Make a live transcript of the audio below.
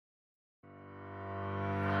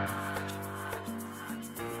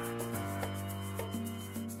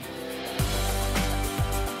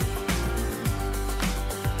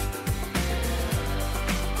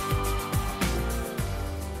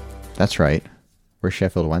That's right. We're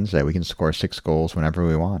Sheffield Wednesday. We can score 6 goals whenever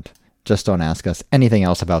we want. Just don't ask us anything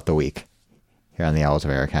else about the week. Here on the Owls of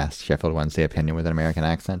Aircast, Sheffield Wednesday opinion with an American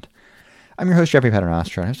accent. I'm your host, Jeffrey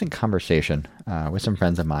Paternostra, and I was in conversation with some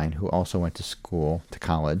friends of mine who also went to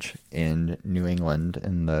college in New England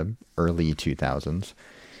in the early 2000s.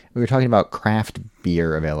 We were talking about craft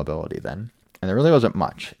beer availability then, and there really wasn't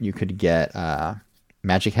much. You could get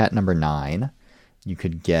Magic Hat number 9. You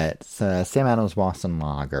could get Sam Adams Boston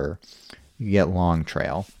Lager. You could get Long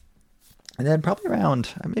Trail. And then probably around,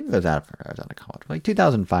 maybe I was out of college, like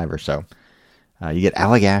 2005 or so, you get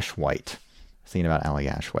Allagash White. I was thinking about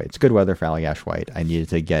Allagash White. It's good weather for Allagash White. I needed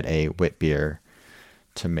to get a wit beer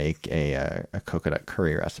to make a coconut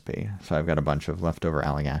curry recipe. So I've got a bunch of leftover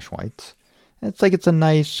Allagash Whites. And it's a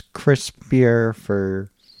nice, crisp beer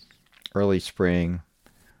for early spring,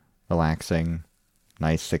 relaxing,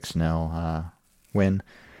 nice 6-0 win.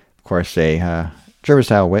 Of course, a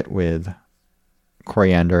Gerber-style wit with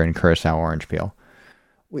coriander and curacao orange peel.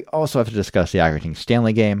 We also have to discuss the Accrington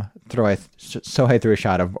Stanley game. So I threw a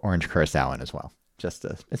shot of orange curacao in as well. It's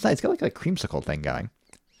nice. It's got like a creamsicle thing going.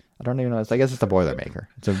 I don't even know. I guess it's a Boilermaker.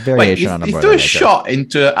 It's a variation on a Boilermaker. You threw a shot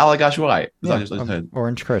into Allagash White.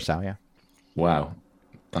 Orange curacao, yeah. Wow.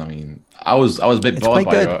 I mean, I was a bit bored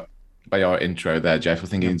by your intro there, Jeff. I was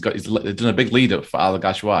thinking he's done a big lead up for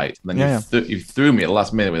Allagash White. And then you threw me at the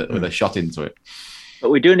last minute with a shot into it. But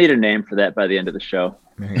we do need a name for that by the end of the show.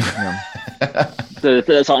 So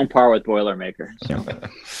that's on par with Boilermaker. So.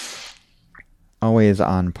 Always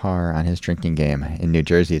on par on his drinking game. In New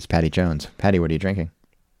Jersey, it's Patty Jones. Patty, what are you drinking?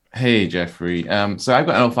 Hey, Jeffrey. So I've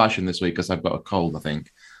got an old-fashioned this week because I've got a cold, I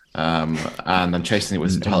think. And I'm chasing it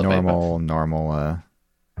with some toilet paper.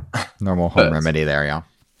 Normal home remedy there, yeah.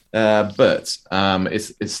 But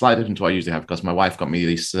it's slightly different to what I usually have because my wife got me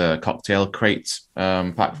this cocktail crate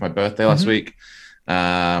pack for my birthday last week.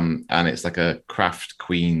 And it's like a Craft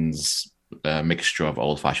Queen's mixture of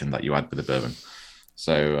old fashioned that you add with the bourbon.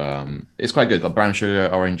 So it's quite good. Got brown sugar,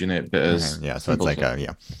 orange in it, bitters. Okay, yeah, so it's like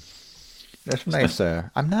That's nice.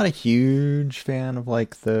 I'm not a huge fan of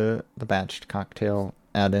like the batched cocktail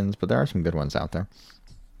add-ins, but there are some good ones out there.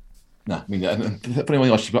 No, I mean,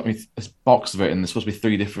 funny, she got me this box of it, and there's supposed to be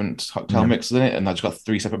 3 different cocktail mixes in it, and I just got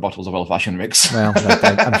 3 separate bottles of old-fashioned mix. Well,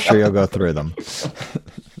 I'm sure you'll go through them.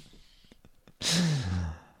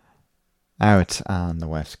 Out on the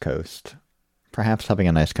West Coast, perhaps having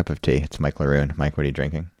a nice cup of tea. It's Mike Laroon. Mike, what are you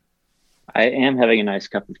drinking? I am having a nice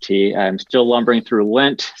cup of tea. I'm still lumbering through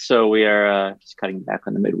Lent, so we are just cutting back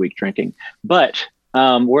on the midweek drinking. But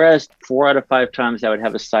whereas 4 out of 5 times I would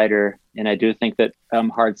have a cider, and I do think that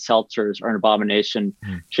hard seltzers are an abomination.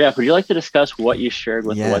 Jeff, would you like to discuss what you shared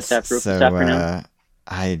with the WhatsApp group this afternoon?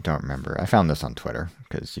 I don't remember. I found this on Twitter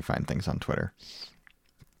because you find things on Twitter.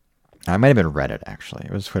 It might have been Reddit, actually.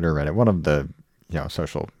 It was Twitter, Reddit. One of the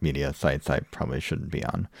social media sites I probably shouldn't be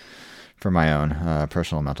on for my own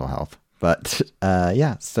personal mental health. But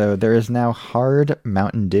so there is now hard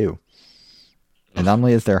Mountain Dew. And not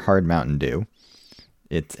only is there hard Mountain Dew,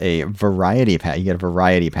 it's a variety pack. You get a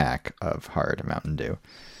variety pack of hard Mountain Dew.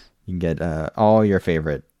 You can get all your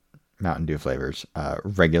favorite Mountain Dew flavors.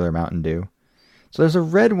 Regular Mountain Dew. So there's a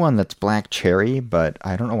red one that's black cherry, but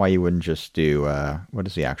I don't know why you wouldn't just do, what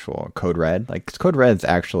is the actual Code Red? Like, Code Red's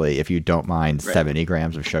actually, if you don't mind 70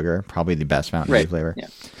 grams of sugar, probably the best Mountain Dew flavor.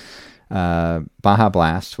 Yeah. Baja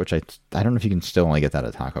Blast, which I don't know if you can still only get that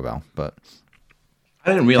at Taco Bell, but... I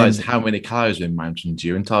didn't realize how many calories were in Mountain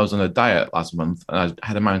Dew until I was on a diet last month and I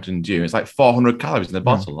had a Mountain Dew. It's like 400 calories in the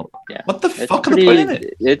bottle. Yeah. What the fuck are they putting in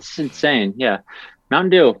it? It's insane, yeah. Mountain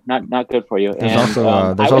Dew, not good for you. There's also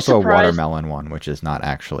a watermelon one, which is not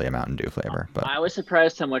actually a Mountain Dew flavor. But I was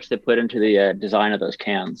surprised how much they put into the design of those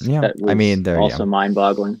cans. Yeah, that was also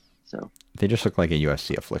mind-boggling. So they just look like a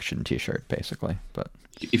UFC Affliction T-shirt, basically. But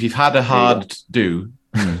if you've had a hard Dew,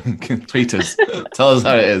 tweet us. Tell us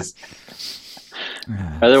how it is.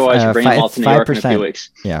 Otherwise, bring them all to New York in a few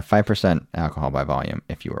weeks. Yeah, 5% alcohol by volume,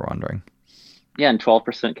 if you were wondering. Yeah, and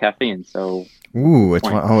 12% caffeine. So. Ooh, it's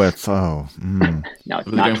No, it's not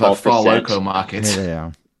 12%. For local market.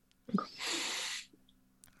 Yeah.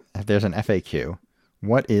 If there's an FAQ,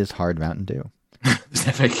 what is hard Mountain Dew?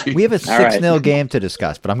 FAQ. We have a 6-0 game to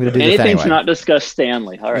discuss, but I'm going to do this anyway. Anything to not discuss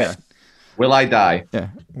Stanley. All right. Yeah. Will I die?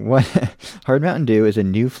 Yeah. What Hard Mountain Dew is a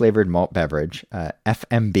new flavored malt beverage,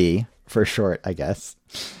 FMB for short, I guess.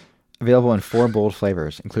 Available in 4 bold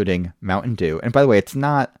flavors, including Mountain Dew. And by the way, it's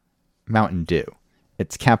not Mountain Dew.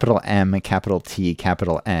 It's capital M, capital T,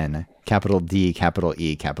 capital N, capital D, capital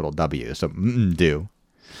E, capital W. So Dew.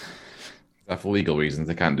 For legal reasons,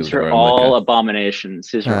 they can't do These their are own all liquor.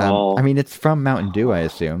 abominations. These are all. I mean, it's from Mountain Dew, I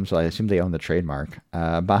assume, so I assume they own the trademark.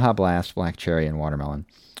 Baja Blast, Black Cherry, and Watermelon.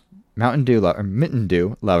 Mountain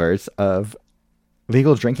Dew lovers of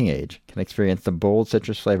legal drinking age can experience the bold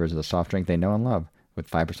citrus flavors of the soft drink they know and love, with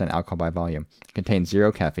 5% alcohol by volume. It contains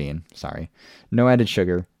 0 caffeine, no added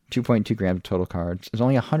sugar, 2.2 grams of total carbs. There's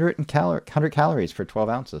only 100 calories for 12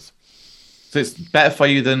 ounces. So it's better for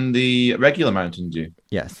you than the regular Mountain Dew?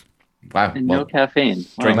 Yes. Wow. And no caffeine.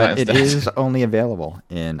 Wow. But it is only available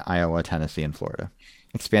in Iowa, Tennessee, and Florida.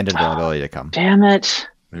 Expanded availability to come. Damn it.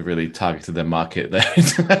 We really targeted their market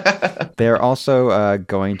there. They're also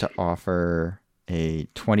going to offer a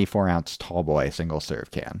 24-ounce tall boy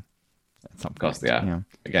single-serve can. Of course, yeah. You know.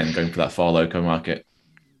 Again, going for that 4 Loko market.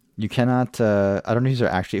 You cannot. I don't know who's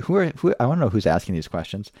actually. Who? I want to know who's asking these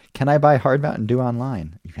questions. Can I buy Hard Mountain Dew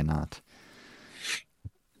online? You cannot.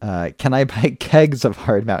 Can I buy kegs of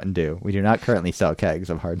Hard Mountain Dew? We do not currently sell kegs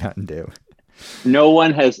of Hard Mountain Dew. No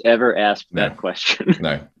one has ever asked that question.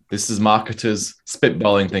 No. This is marketers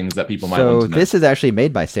spitballing things that people might want to know. So this is actually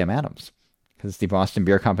made by Sam Adams, because the Boston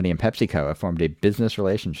Beer Company and PepsiCo have formed a business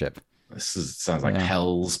relationship. Sounds like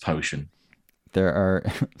hell's potion. Are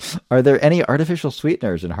there any artificial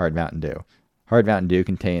sweeteners in Hard Mountain Dew? Hard Mountain Dew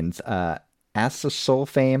contains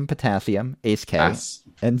acesulfame potassium, ACE-K,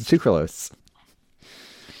 and sucralose.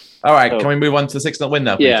 All right, can we move on to the 6-0 win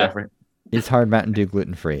now, please, Jeffrey? Is Hard Mountain Dew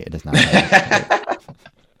gluten-free? It is not.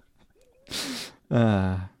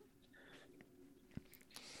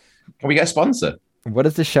 Can we get a sponsor? What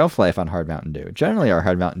is the shelf life on Hard Mountain Dew? Generally, our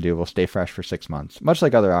Hard Mountain Dew will stay fresh for 6 months. Much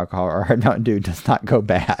like other alcohol, our Hard Mountain Dew does not go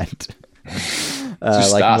bad.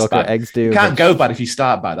 Like milk or eggs do. You can't go bad if you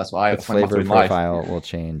start bad. That's why the flavor profile will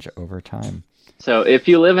change over time. So if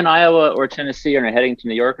you live in Iowa or Tennessee and are heading to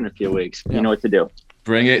New York in a few weeks, you know what to do.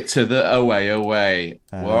 Bring it to the away.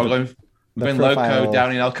 We're all going Loko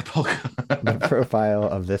down in Acapulco. The profile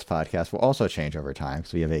of this podcast will also change over time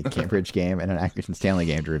because we have a Cambridge game and an Atkinson Stanley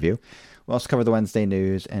game to review. We'll also cover the Wednesday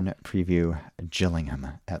news and preview Gillingham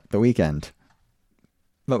at the weekend.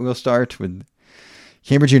 But we'll start with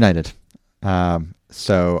Cambridge United.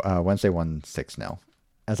 Wednesday won 6-0.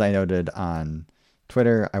 As I noted on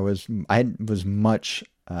Twitter, I was much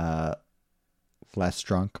less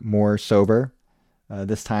drunk, more sober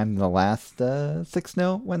this time than the last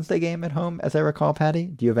 6-0 Wednesday game at home, as I recall. Patty,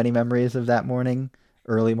 do you have any memories of that morning,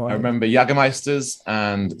 early morning? I remember Jagermeisters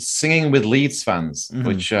and singing with Leeds fans,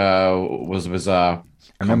 which was bizarre.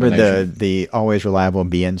 I remember the always reliable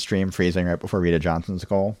BN stream freezing right before Rita Johnson's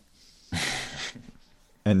goal.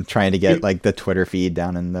 And trying to get like the Twitter feed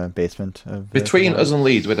down in the basement. Between us and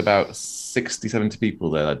Leeds, with about 60, 70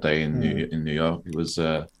 people there that day in New York. It was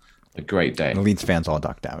a great day. The Leeds fans all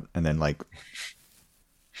ducked out and then like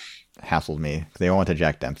hassled me. They all went to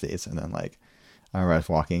Jack Dempsey's. And then like I remember I was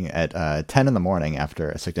walking at 10 in the morning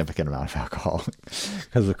after a significant amount of alcohol.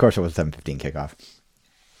 Because of course it was 7:15 kickoff.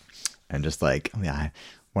 And just like,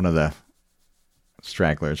 one of the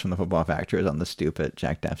stragglers from the Football Factory is on the stoop at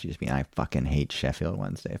Jack Dempsey just being, I fucking hate Sheffield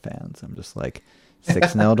Wednesday fans. I'm just like,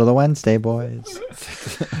 6-0 to the Wednesday boys.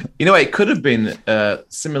 You know, it could have been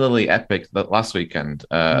similarly epic that last weekend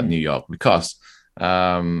at New York, because it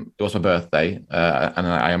was my birthday, and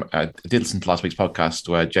I did listen to last week's podcast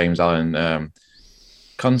where James Allen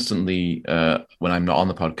constantly, when I'm not on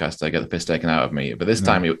the podcast, I get the piss taken out of me. But this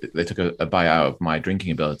time they took a bite out of my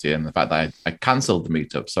drinking ability and the fact that I cancelled the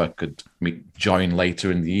meetup so I could join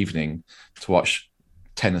later in the evening to watch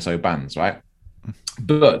 10 or so bands, right?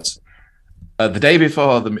 But the day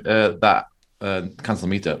before that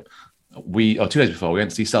cancelled meetup, 2 days before, we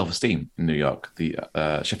went to see Self Esteem in New York, the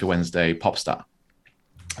Sheffield Wednesday pop star.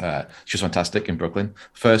 She was fantastic in Brooklyn.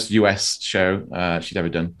 First US show she'd ever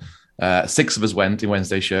done. 6 of us went in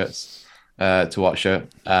Wednesday shirts to watch her.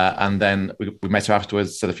 And then we met her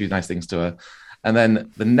afterwards, said a few nice things to her. And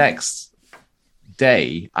then the next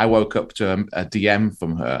day, I woke up to a DM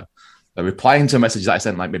from her, replying to a message that I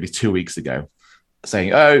sent like maybe 2 weeks ago,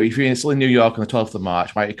 saying, oh, if you're still in New York on the 12th of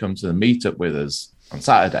March, why don't you come to the meetup with us on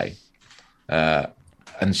Saturday?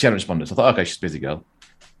 And she hadn't responded. So I thought, okay, she's a busy girl.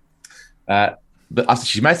 But after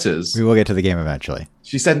she met us, we will get to the game eventually.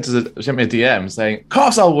 She sent me a DM saying, of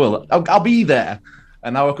course I will. I'll be there.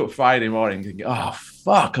 And I woke up Friday morning thinking, oh,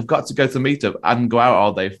 fuck, I've got to go to the meetup and go out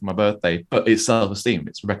all day for my birthday. But it's Self Esteem.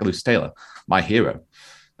 It's Rebecca Luce Taylor, my hero.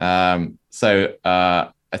 So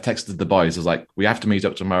I texted the boys. I was like, we have to meet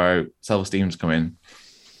up tomorrow. Self Esteem's coming.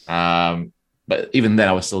 But even then,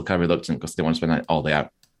 I was still kind of reluctant because they want to spend all day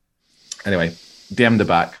out. Anyway, DM'd her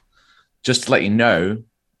back. Just to let you know,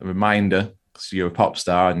 a reminder, because you're a pop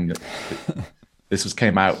star and this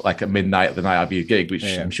came out like at midnight the night of your gig, which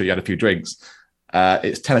I'm sure you had a few drinks.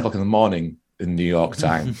 It's 10 o'clock in the morning in New York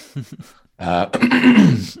time.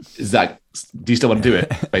 Is that? Do you still want to do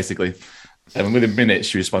it? Basically, and within minutes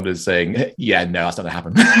she responded saying, "Yeah, no, that's not going to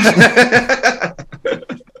happen."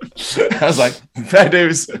 I was like, "Fair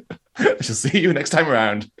dues. I shall see you next time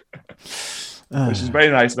around." Which is very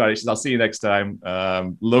nice about it. She says, "I'll see you next time."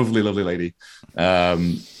 Lovely, lovely lady.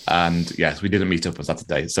 And yes, we didn't meet up on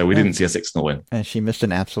Saturday, so we didn't see a 6-0 win. And she missed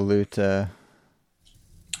an absolute. What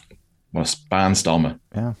a barnstormer!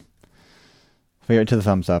 Yeah. We went to the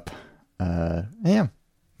thumbs up. Yeah,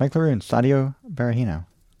 Mike Laroon, Sadio Berahino.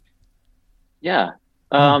 Yeah,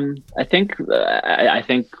 I think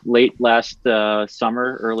late last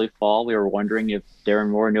summer, early fall, we were wondering if Darren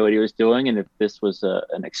Moore knew what he was doing and if this was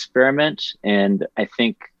an experiment. And I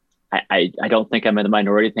think I don't think I'm in the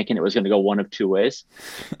minority thinking it was going to go one of two ways,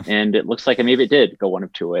 and it looks like maybe it did go one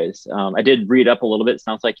of two ways. I did read up a little bit. It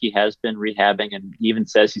sounds like he has been rehabbing, and he even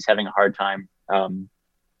says he's having a hard time,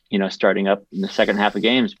 starting up in the second half of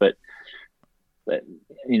games, but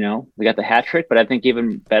we got the hat trick. But I think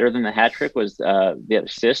even better than the hat trick was the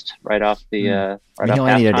assist right off the right he off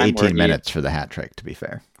only needed halftime 18 minutes for the hat trick, to be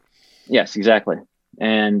fair. Yes, exactly.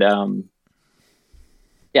 And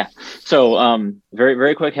so very,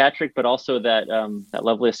 very quick hat trick, but also that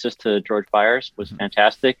lovely assist to George Byers was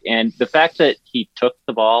fantastic. And the fact that he took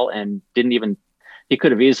the ball and he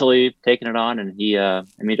could have easily taken it on, and he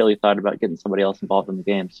immediately thought about getting somebody else involved in the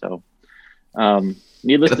game. So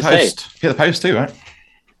needless to say, hit the post too, right?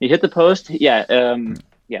 He hit the post. Yeah.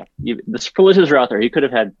 The superlatives are out there. He could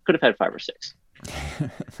have had 5 or 6.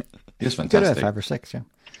 He was fantastic. Could have had 5 or 6. Yeah.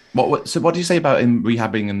 So what do you say about him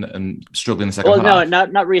rehabbing and struggling in the second half? Well, no,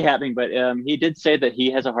 not rehabbing, but he did say that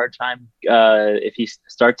he has a hard time if he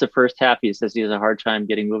starts the first half. He says he has a hard time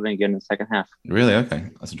getting moving again in the second half. Really? Okay,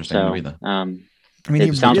 that's interesting. So, either. I mean,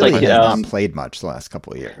 he sounds really has not played much the last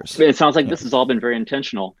couple of years. It sounds like this has all been very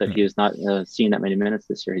intentional, that he has not seen that many minutes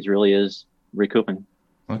this year. He really is recouping.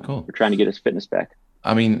 Oh, cool. We're trying to get his fitness back.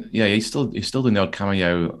 I mean, yeah, he's still doing the odd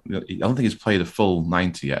cameo. I don't think he's played a full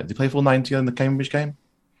 90 yet. Did he play a full 90 in the Cambridge game?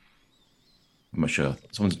 I'm not sure.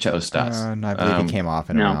 Someone check those stats. No, I believe he came off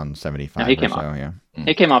in around 75 he came or so, off. yeah.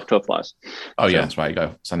 He came off to applause. Oh, yeah, that's right. You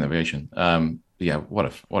go. Standing ovation. Yeah, what a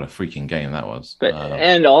freaking game that was. But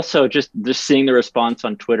and also just seeing the response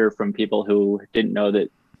on Twitter from people who didn't know that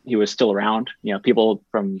he was still around. People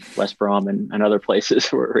from West Brom and other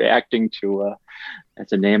places were reacting to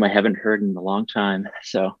that's a name I haven't heard in a long time.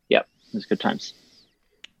 So yeah, it was good times.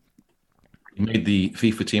 He made the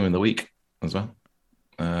FIFA team of the week as well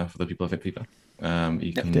for the people of FIFA.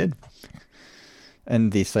 Did.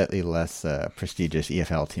 And the slightly less prestigious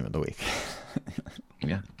EFL team of the week.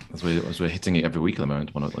 Yeah, as we're hitting it every week at the moment,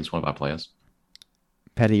 at least one of our players.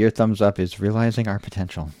 Petty, your thumbs up is realizing our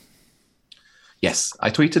potential. Yes, I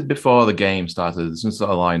tweeted before the game started, as soon as the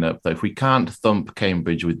lineup, that if we can't thump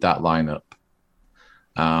Cambridge with that lineup,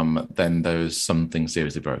 then there's something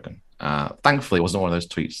seriously broken. Thankfully, it wasn't one of those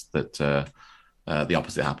tweets that the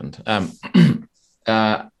opposite happened.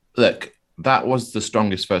 Look, that was the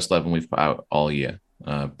strongest first 11 we've put out all year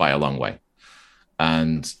by a long way.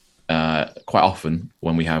 And quite often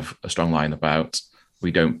when we have a strong lineup out, we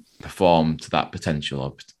don't perform to that potential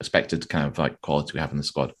or expected kind of like quality we have in the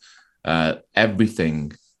squad.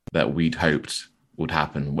 Everything that we'd hoped would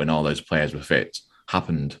happen when all those players were fit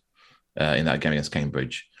happened in that game against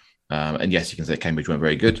Cambridge. And yes, you can say Cambridge weren't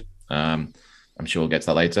very good. I'm sure we'll get to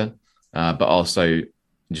that later. But also,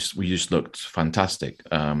 we just looked fantastic.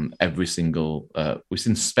 Every single we've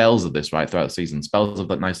seen spells of this right throughout the season. Spells of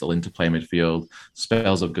that nice little interplay midfield.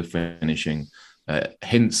 Spells of good finishing.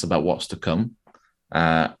 Hints about what's to come.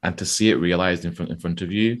 And to see it realized in front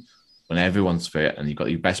of you when everyone's fit and you've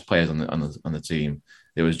got your best players on the team,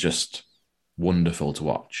 it was just wonderful to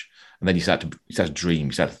watch. And then you start to dream.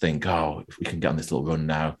 You start to think, oh, if we can get on this little run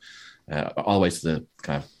now. All the way to the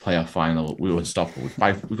kind of playoff final, we were unstoppable.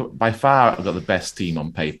 By far, I've got the best team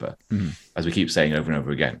on paper, as we keep saying over and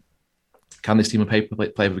over again. Can this team on paper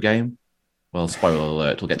play the game? Well, spoiler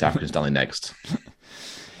alert, we'll get to African Stanley next.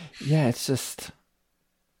 Yeah, it's just...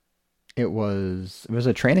 It was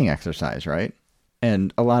a training exercise, right?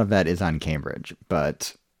 And a lot of that is on Cambridge,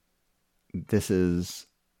 but this is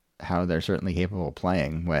how they're certainly capable of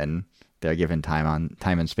playing when they're given time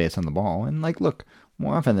and space on the ball. And look,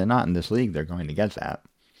 more often than not in this league, they're going to get that.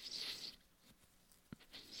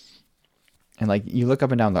 And you look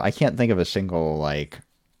up and down, I can't think of a single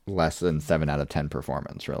less than 7 out of 10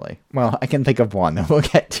 performance, really. Well, I can think of one that we'll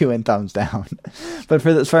get to in thumbs down. But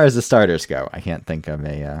as far as the starters go, I can't think of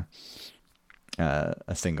a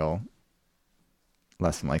single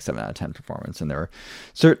less than like 7 out of 10 performance. And there were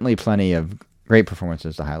certainly plenty of great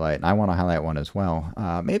performances to highlight, and I want to highlight one as well.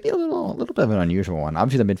 Maybe a little bit of an unusual one.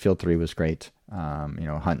 Obviously, the midfield three was great.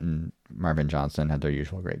 Hunt and Marvin Johnson had their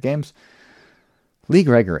usual great games. Lee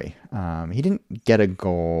Gregory, he didn't get a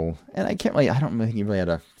goal, and I don't think he really had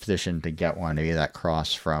a position to get one. Maybe that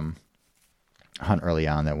cross from Hunt early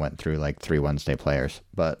on that went through like 3 Wednesday players,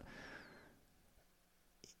 but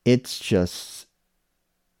it's just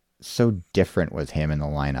so different with him in the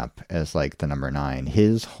lineup as like the number 9.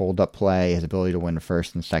 His hold-up play, his ability to win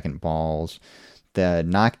first and second balls, the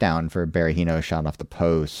knockdown for Berahino shot off the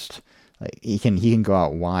post. Like he can go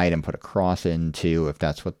out wide and put a cross in too if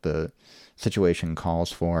that's what the situation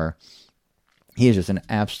calls for. He is just an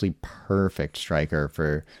absolutely perfect striker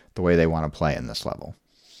for the way they want to play in this level.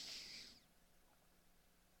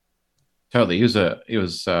 Totally. He was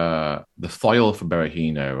the foil for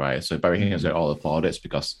Berahino, right? So Berahino's got all the plaudits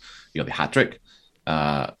because he got the hat-trick.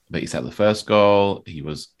 But he set the first goal.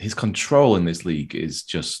 His control in this league is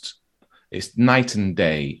just, it's night and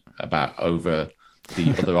day over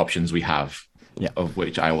the other options we have, of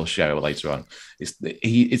which I will share later on.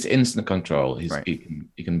 It's instant control. He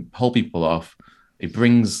can pull people off. He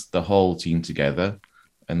brings the whole team together.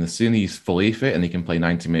 And the sooner he's fully fit and he can play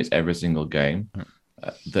 90 minutes every single game,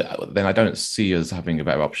 then I don't see us having a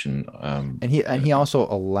better option. And he also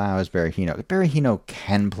allows Berahino. Berahino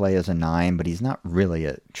can play as a 9, but he's not really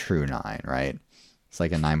a true 9, right? It's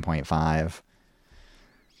like a 9.5.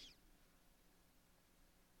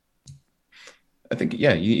 I think,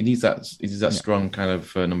 he needs that. He needs that strong kind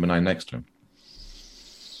of number 9 next to him.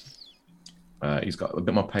 He's got a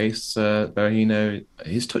bit more pace. Berahino,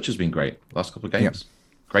 his touch has been great last couple of games.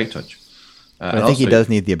 Great touch. But I think he does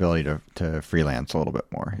need the ability to freelance a little bit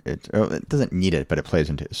more. It doesn't need it, but it plays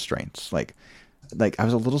into his strengths. Like I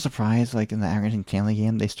was a little surprised, like in the Accrington Stanley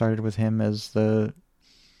game, they started with him as the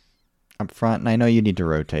up front. And I know you need to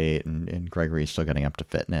rotate, and Gregory's still getting up to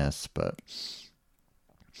fitness, but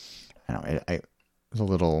I don't know. It was a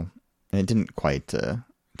little. It didn't quite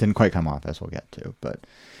come off, as we'll get to. But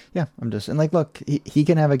yeah, look, he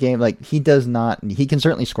can have a game. Like he can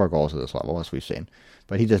certainly score goals at this level, as we've seen.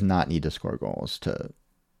 But he does not need to score goals to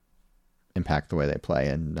impact the way they play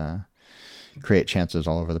and create chances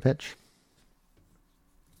all over the pitch.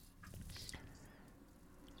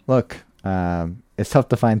 Look, it's tough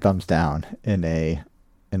to find thumbs down in a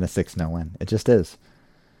 6-0 win. It just is.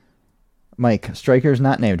 Mike, striker's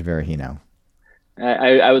not named Berahino.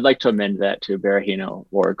 I would like to amend that to Berahino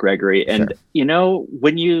or Gregory. And,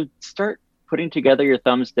 when you start putting together your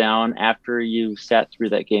thumbs down after you sat through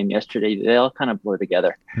that game yesterday, they all kind of blur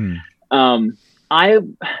together.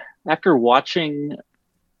 After watching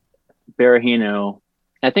Berahino,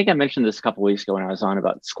 I think I mentioned this a couple of weeks ago when I was on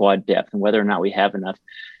about squad depth and whether or not we have enough.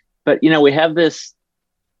 But, we have this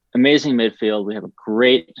amazing midfield. We have a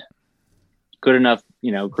great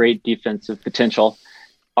defensive potential.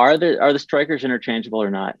 Are the strikers interchangeable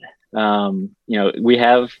or not? We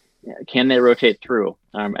have, can they rotate through?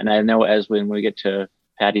 And I know as when we get to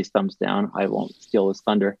Patty's thumbs down, I won't steal his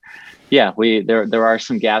thunder. Yeah, there are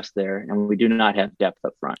some gaps there, and we do not have depth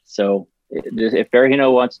up front. So if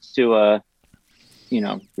Berahino wants to,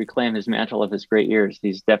 reclaim his mantle of his great years,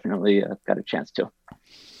 he's definitely got a chance to.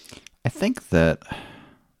 I think that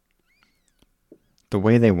the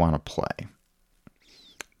way they want to play,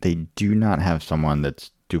 they do not have someone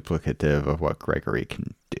that's duplicative of what Gregory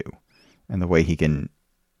can do, and the way he can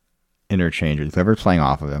interchange with whoever's playing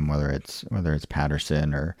off of him, whether it's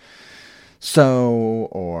Patterson or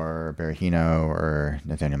or Berahino or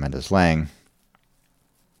Nathaniel Mendez-Laing.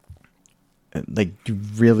 Like, you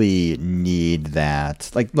really need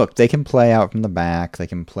that. Like, look, they can play out from the back, they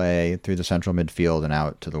can play through the central midfield and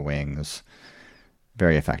out to the wings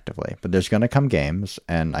very effectively. But there's going to come games,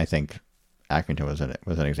 and I think Accrington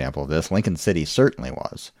was an example of this. Lincoln City certainly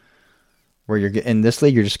was, where in this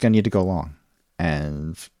league you're just going to need to go long,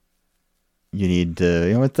 and you need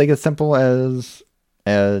to, it's like as simple as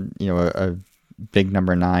a big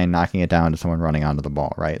number 9 knocking it down to someone running onto the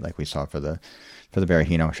ball, right? Like we saw for the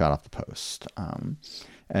Berahino shot off the post.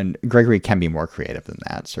 And Gregory can be more creative than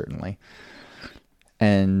that, certainly.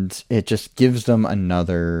 And it just gives them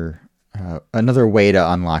another way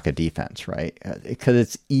to unlock a defense, right? Because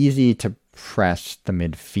it's easy to press the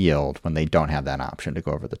midfield when they don't have that option to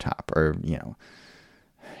go over the top, or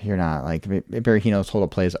you're not like Berahino's hold-up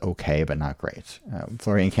play is okay, but not great.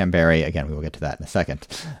 Florian Kamberi, again, we will get to that in a second.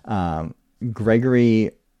 Gregory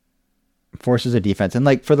forces a defense, and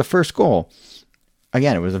like for the first goal,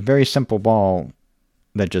 again, it was a very simple ball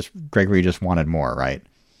that Gregory just wanted more, right?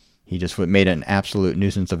 He just made an absolute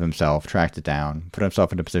nuisance of himself, tracked it down, put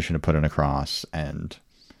himself in a position to put it across, and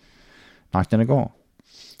knocked in a goal.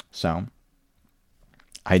 So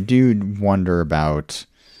I do wonder about...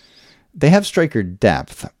 They have striker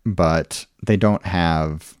depth, but they don't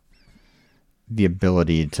have the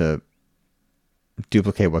ability to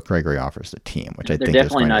duplicate what Gregory offers the team, which I think they're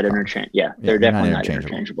definitely is not interchangeable. Yeah, they're definitely not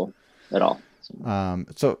interchangeable at all.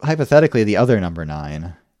 So hypothetically, the other number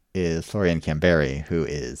 9 is Florian Kamberi, who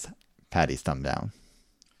is Paddy's thumb down.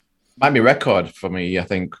 Might be a record for me, I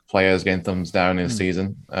think, players getting thumbs down in a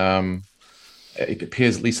season. It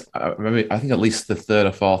appears at least, I think at least the third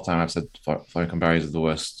or fourth time I've said Florian Kamberi is the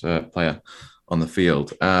worst player on the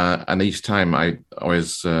field. And each time I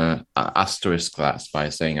always asterisk that by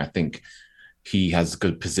saying I think he has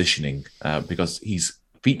good positioning because he's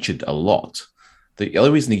featured a lot. The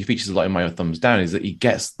only reason he features a lot in my thumbs down is that he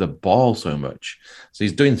gets the ball so much. So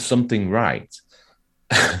he's doing something right.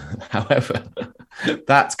 However,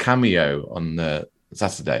 that cameo on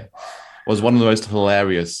Saturday was one of the most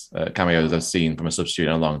hilarious cameos I've seen from a substitute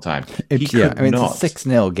in a long time. It's a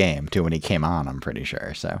 6-0 game too when he came on, I'm pretty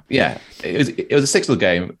sure. So yeah, it was a 6-0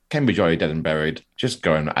 game. Cambridge already dead and buried. Just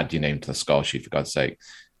go and add your name to the score sheet, for God's sake.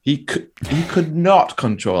 He could not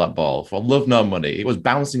control that ball for love nor money. It was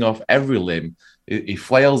bouncing off every limb. He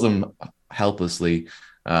flails them helplessly.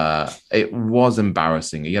 It was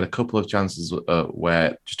embarrassing. He had a couple of chances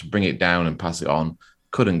where just to bring it down and pass it on,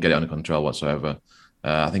 couldn't get it under control whatsoever.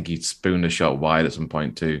 I think he spooned a shot wide at some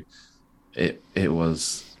point too. It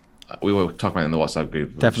was. We were talking about it in the WhatsApp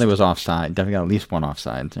group. Definitely was offside. Definitely got at least one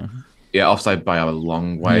offside too. Yeah, offside by a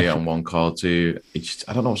long way on one call too.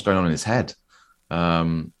 I don't know what's going on in his head.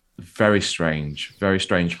 Very strange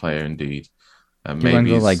player indeed. Maybe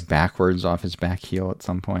go like backwards off his back heel at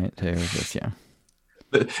some point too.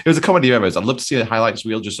 It was a comedy of errors. I'd love to see a highlights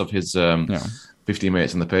reel just of his 15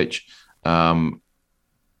 minutes on the pitch.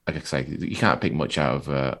 Like I say, you can't pick much out of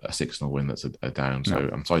a 6-0 win that's a down. So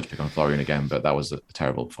I'm sorry to pick on Florian again, but that was a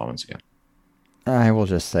terrible performance again. I will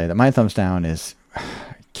just say that my thumbs down is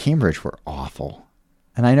Cambridge were awful.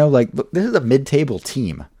 And I know, look, this is a mid-table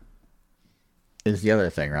team. Is the other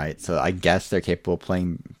thing, right? So I guess they're capable of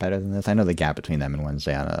playing better than this. I know the gap between them and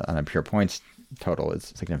Wednesday on a pure points total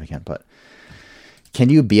is significant, but can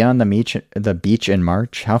you be on the beach in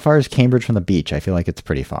March? How far is Cambridge from the beach? I feel like it's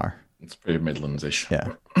pretty far. It's pretty Midlands-ish.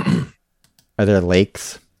 Yeah. Are there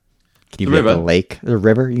lakes? Can you be at the lake? The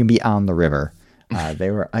river? You can be on the river. They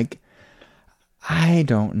were like, I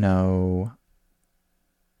don't know.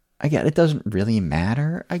 Again, it doesn't really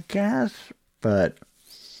matter, I guess, but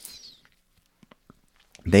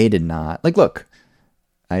they did not. Look,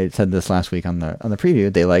 I said this last week on the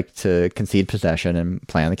preview. They like to concede possession and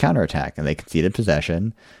play on the counterattack, and they conceded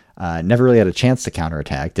possession. Never really had a chance to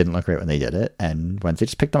counterattack. Didn't look great when they did it, and Wednesday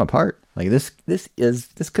just picked them apart. This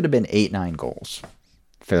could have been 8-9 goals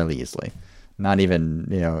fairly easily. Not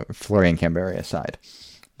even Florian Kamberi aside.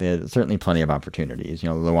 They had certainly plenty of opportunities.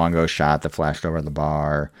 Luongo's shot that flashed over the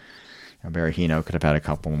bar. Berahino could have had a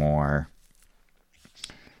couple more.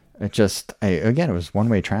 It just, it was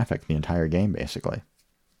one-way traffic the entire game, basically.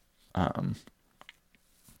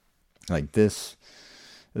 This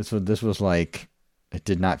was like, it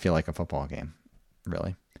did not feel like a football game,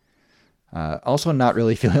 really. Also not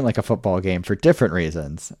really feeling like a football game for different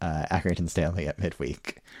reasons. Accrington Stanley at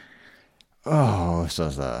midweek. Oh, this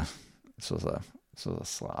was a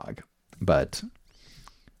slog. But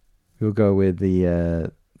we'll go with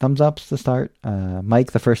the thumbs ups to start.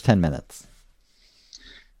 Mike, the first 10 minutes.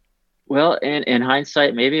 Well, in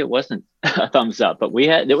hindsight, maybe it wasn't a thumbs up, but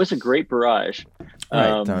there was a great barrage.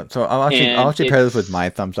 Right. So I'll actually pair this with my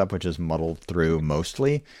thumbs up, which is muddled through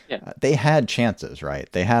mostly. Yeah. They had chances,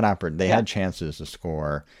 right? They had had chances to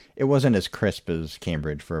score. It wasn't as crisp as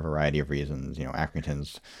Cambridge for a variety of reasons.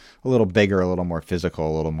 Accrington's a little bigger, a little more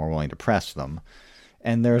physical, a little more willing to press them.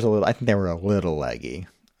 And I think they were a little leggy.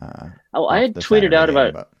 I had tweeted out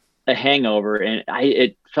about a hangover, and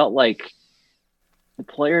it felt like the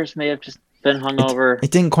players may have just been hungover. It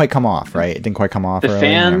didn't quite come off, right? It didn't quite come off. The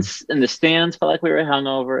fans in the stands felt like we were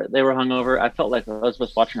hungover. They were hungover. I felt like those of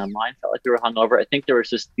us watching online felt like we were hungover. I think there was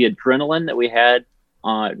just the adrenaline that we had,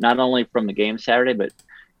 not only from the game Saturday, but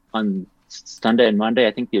on Sunday and Monday.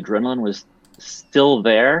 I think the adrenaline was still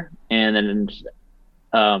there. And then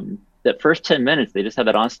that first 10 minutes, they just had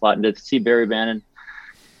that onslaught. And to see Barry Bannon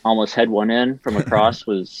almost head one in from across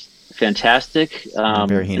was fantastic.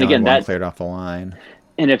 And again, that cleared off the line.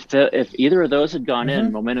 And if either of those had gone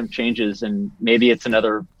in, momentum changes, and maybe it's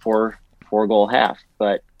another four goal half.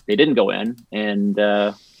 But they didn't go in, and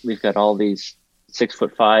we've got all these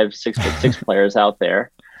 6'5", 6'6" players out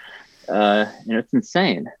there, and it's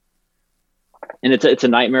insane. And it's a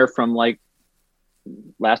nightmare from like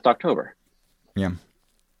last October. Yeah.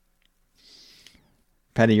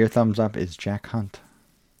 Patty, your thumbs up is Jack Hunt.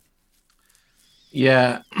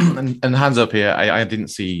 Yeah, and hands up here. I didn't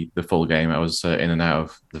see the full game. I was in and out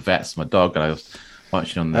of the vets, my dog, and I was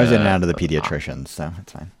watching on the. I was in and out of the pediatricians, so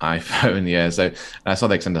it's fine. iPhone, yeah. So I saw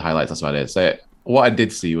the extended highlights. That's about it. So what I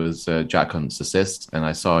did see was Jack Hunt's assist, and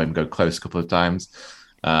I saw him go close a couple of times.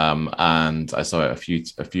 And I saw a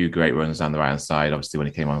few great runs down the right hand side. Obviously, when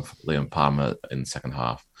he came on for Liam Palmer in the second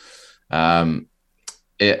half.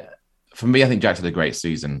 For me, I think Jack's had a great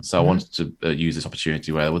season. So I wanted to use this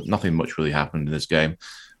opportunity where nothing much really happened in this game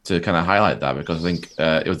to kind of highlight that, because I think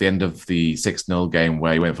it was the end of the 6-0 game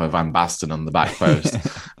where he went for Van Basten on the back post.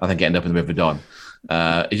 I think getting up in the River Don.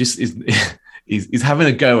 He's having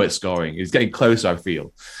a go at scoring. He's getting closer, I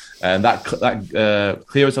feel. And that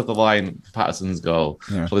clearance off the line for Patterson's goal,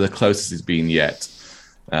 probably the closest he's been yet.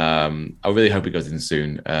 I really hope it goes in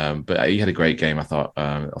soon. But he had a great game, I thought.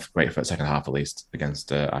 Great for the second half, at least, against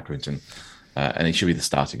Accrington. And he should be the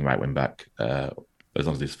starting right wing back as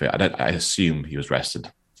long as he's fit. I assume he was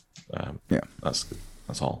rested.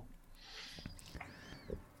 That's all.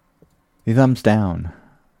 The thumbs down.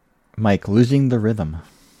 Mike, losing the rhythm.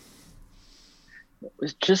 It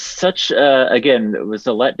was just such, again, it was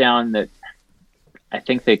a letdown that I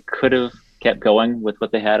think they could have kept going with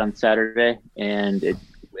what they had on Saturday. And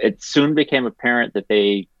it soon became apparent that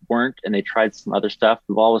they weren't, and they tried some other stuff.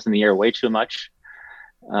 The ball was in the air way too much.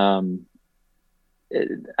 I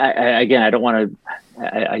don't want to,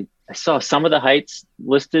 I saw some of the heights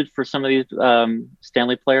listed for some of these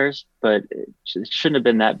Stanley players, but it shouldn't have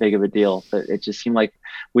been that big of a deal. But it just seemed like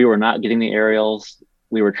we were not getting the aerials.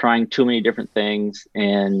 We were trying too many different things,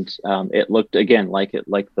 and it looked again like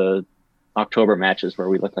the October matches where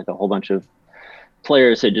we looked like a whole bunch of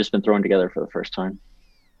players had just been thrown together for the first time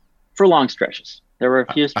for long stretches. There were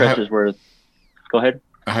a few stretches where. Go ahead.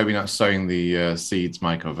 I hope you're not sowing the seeds,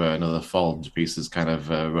 Mike, of another fall pieces kind of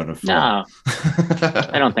run of form. No,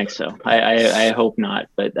 I don't think so. I hope not.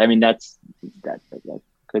 But I mean, that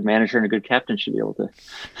good manager and a good captain should be able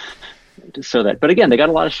to sow that. But again, they got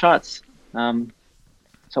a lot of shots, so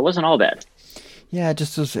it wasn't all bad. Yeah, it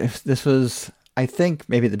just was. If this was, I think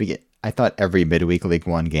maybe at the beginning, I thought every midweek League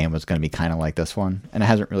One game was going to be kind of like this one, and it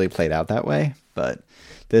hasn't really played out that way. But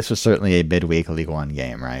this was certainly a midweek League One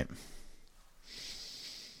game, right?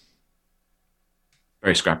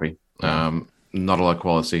 Very scrappy. Not a lot of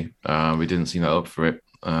quality. We didn't see that up for it.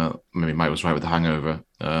 Maybe Mike was right with the hangover.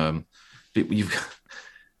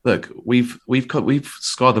 We've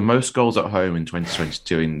scored the most goals at home in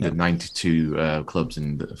 2022 in the 92 clubs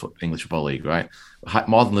in the English Football League, right?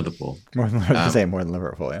 More than Liverpool. More than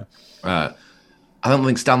Liverpool, yeah. I don't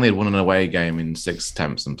think Stanley had won an away game in 6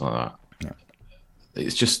 attempts, something like that. Yeah.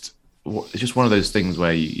 It's just one of those things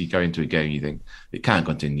where you go into a game and you think it can't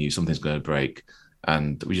continue, something's going to break.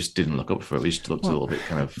 And we just didn't look up for it. We just looked a little bit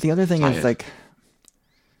kind of. The other thing tired. is, like,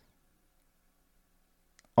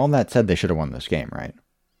 all that said, they should have won this game, right?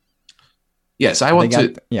 Yes, I want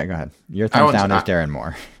to. Yeah, go ahead. Your thumbs down is Darren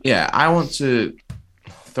Moore. Yeah, I want to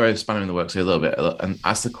throw a spanner in the works here a little bit and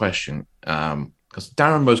ask the question, because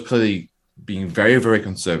Darren Moore's clearly being very, very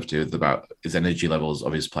conservative about his energy levels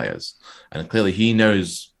of his players. And clearly he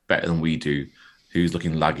knows better than we do who's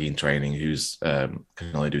looking laggy in training, who's can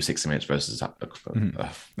only do 60 minutes versus.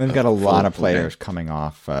 They've got a lot of players coming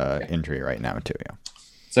off injury right now, too. Yeah.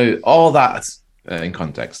 So all that in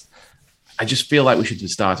context, I just feel like we should be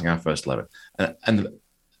starting our first 11. And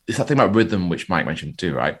it's that thing about rhythm, which Mike mentioned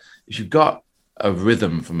too, right? If you've got a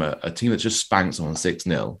rhythm from a team that just spanked someone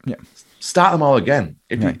 6-0, start them all again.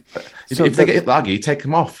 If they get laggy, take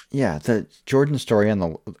them off. Yeah, the Jordan Story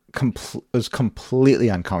was completely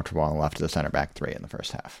uncomfortable on the left of the center back 3 in the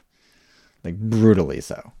first half, like brutally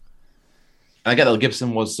so. I get that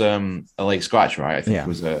Gibson was a late scratch, right? I think it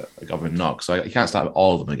was a government knock, so you can't start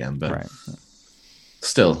all of them again. But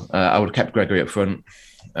still, I would have kept Gregory up front.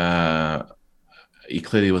 He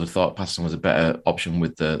clearly would have thought Patterson was a better option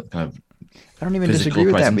with the kind of. I don't even disagree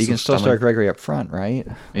with that, but you can still start Gregory up front, right?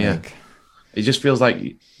 Yeah. It just feels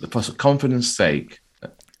like, for confidence sake,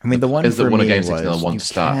 I mean, the one for me against was one to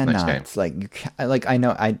start next game. I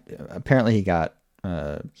know. Apparently he got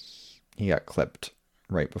clipped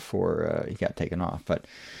right before he got taken off. But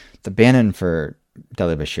the Bannon for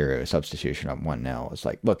Dele Bashiru substitution of 1-0 is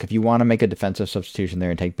like, look, if you want to make a defensive substitution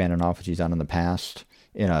there and take Bannon off, as he's done in the past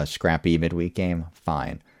in a scrappy midweek game,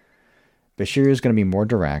 fine. Bashiru is going to be more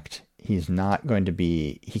direct. He's not going to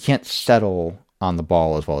be. He can't settle on the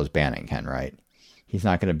ball as well as Bannon can, right? He's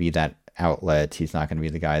not going to be that outlet. He's not going to be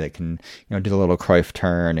the guy that can, do the little Cruyff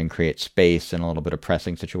turn and create space and a little bit of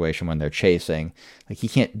pressing situation when they're chasing. Like, he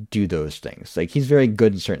can't do those things. Like, he's very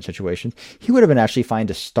good in certain situations. He would have been actually fine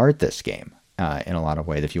to start this game in a lot of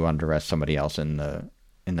ways if you wanted to rest somebody else in the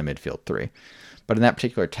midfield three. But in that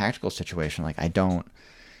particular tactical situation, like, I don't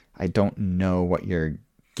know what you're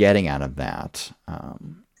getting out of that.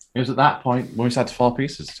 It was at that point when we started 4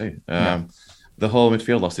 pieces too. The whole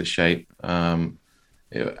midfield lost its shape.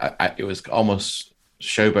 It was almost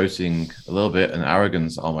showboating a little bit and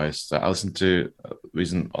arrogance almost. I listened to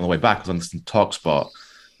reason on the way back because I listened to TalkSport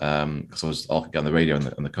because I was all on the radio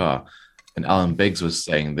in the car, and Alan Biggs was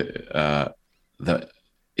saying that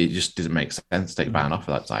it just didn't make sense to take Bannon off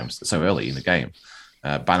at that time so early in the game.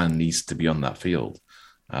 Bannon needs to be on that field.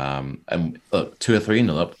 And look, 2 or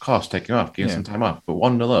 3-0 up, of course, take him off, give him some time off. But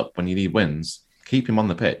 1-0 up when you need wins, keep him on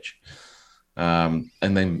the pitch. And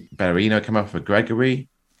then Berahino came off for Gregory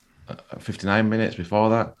 59 minutes before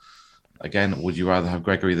that. Again, would you rather have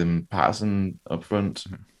Gregory than Patterson up front?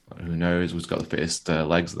 Who knows? Who's got the fittest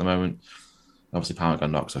legs at the moment? Obviously, Palmer got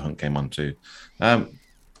knocked, so Hunt came on too.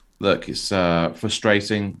 Look, it's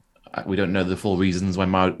frustrating. We don't know the full reasons why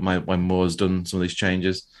Moore's done some of these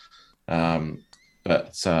changes.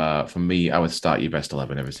 But for me, I would start your best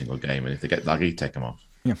 11 every single game. And if they get laggy, take them off.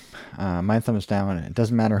 Yeah. My thumbs down. It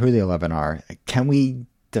doesn't matter who the 11 are. Can we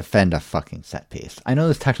defend a fucking set piece? I know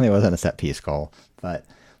this technically wasn't a set piece goal, but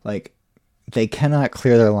like, they cannot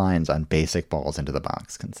clear their lines on basic balls into the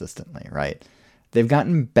box consistently, right? They've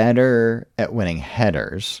gotten better at winning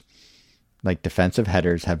headers. Like, defensive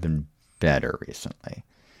headers have been better recently.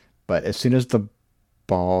 But as soon as the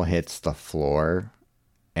ball hits the floor,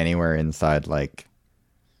 anywhere inside, like,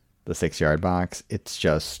 the 6-yard box, it's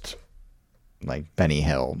just like Benny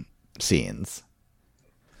Hill scenes.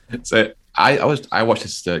 So I watched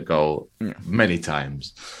this goal many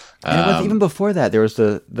times. And it was even before that. There was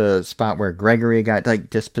the spot where Gregory got like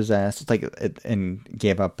dispossessed, and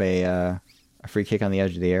gave up a free kick on the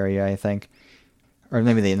edge of the area, I think. Or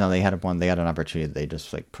maybe they had an opportunity that they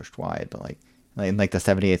just like pushed wide, but like in like the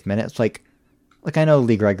 78th minute, it's like I know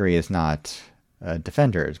Lee Gregory is not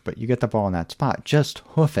defenders, but you get the ball in that spot, just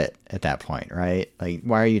hoof it at that point, right? Like,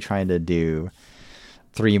 why are you trying to do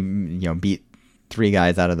beat 3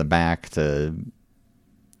 guys out of the back to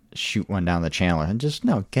shoot one down the channel, and just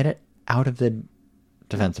get it out of the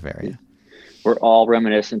defensive area? We're all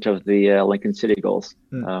reminiscent of the Lincoln City goals.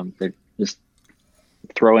 They're just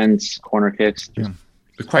throw-ins, corner kicks.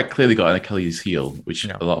 We've quite clearly got an Achilles heel, which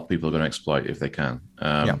a lot of people are going to exploit if they can.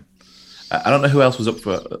 I don't know who else was up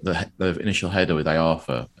for the initial header with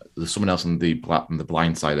Iorfa. There's someone else on the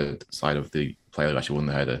blindsided side of the player who actually won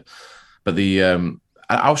the header. But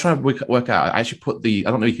I was trying to work out. I actually put I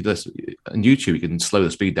don't know if you can do this on YouTube. You can slow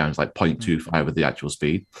the speed down to like 0.25 with the actual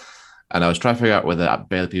speed. And I was trying to figure out whether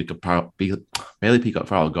Bailey Peacock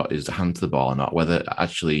Farrell got his hand to the ball or not. Whether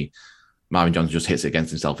actually Marvin Johnson just hits it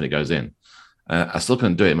against himself and it goes in. I still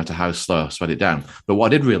couldn't do it no matter how slow I sped it down. But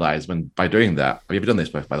what I did realize by doing that, have you ever done this,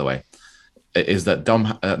 by the way? Is that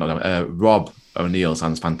Rob O'Neill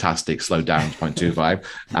sounds fantastic, slowed down to 0.25,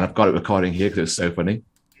 and I've got it recording here because it's so funny.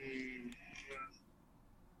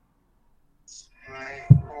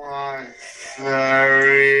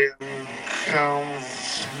 Very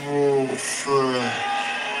uncomfortable for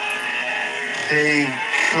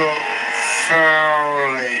Peacock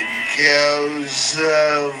Farrell. It goes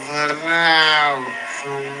over now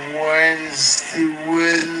from Wednesday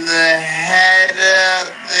with the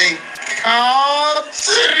header. The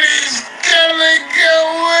Carlton is gonna go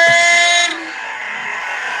in.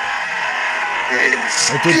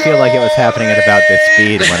 It did feel like it was happening at about this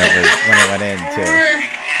speed when it went in too.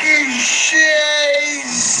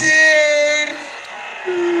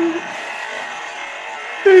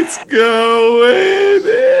 It's going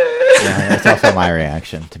in. Yeah, that's also my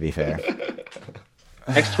reaction, to be fair.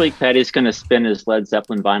 Next week, Patty's going to spin his Led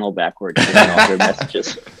Zeppelin vinyl backwards and all their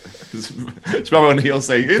messages. It's probably when he'll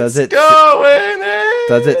say, it's going in.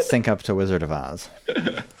 Does it sync up to Wizard of Oz?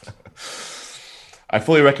 I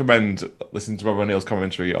fully recommend listening to Rob O'Neill's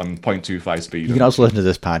commentary on 0.25 speed. You can also listen to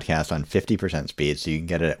this podcast on 50% speed, so you can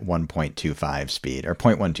get it at 1.25 speed, or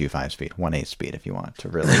 0.125 speed, 1/8 speed if you want to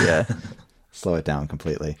really slow it down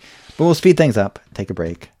completely. But we'll speed things up, take a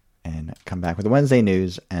break, and come back with the Wednesday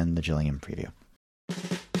news and the Gillingham preview.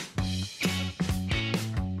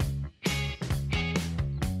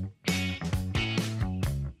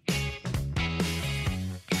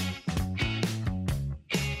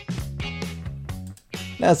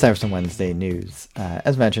 Now it's time for some Wednesday news.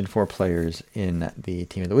 As mentioned, 4 players in the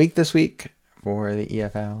Team of the Week this week for the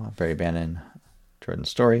EFL. Barry Bannon, Jordan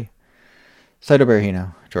Story, Saito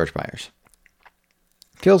Berahino, George Byers.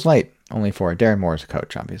 Feels light, only 4. Darren Moore is a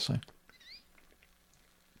coach, obviously.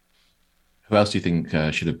 Who else do you think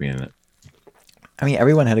should have been in it? I mean,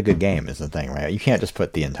 everyone had a good game is the thing, right? You can't just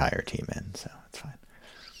put the entire team in, so it's fine.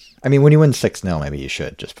 I mean, when you win 6-0, maybe you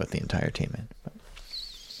should just put the entire team in. But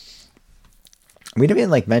we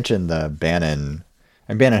didn't even mention the Bannon,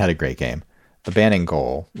 and Bannon had a great game. The Bannon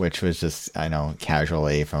goal, which was just, I know,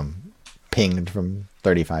 casually pinged from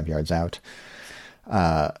 35 yards out.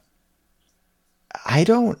 I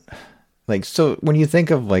don't, so when you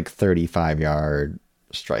think of 35-yard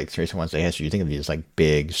strikes, Recent Wednesday history, you think of these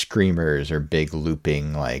big screamers or big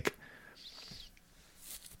looping,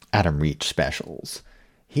 Adam Reach specials.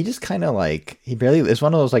 He just kind of he barely, it's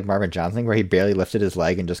one of those Marvin Johnson thing where he barely lifted his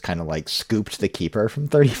leg and just kind of scooped the keeper from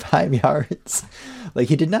 35 yards.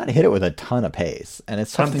 He did not hit it with a ton of pace, and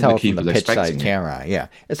it's tough to tell from the pitch side camera. Yeah,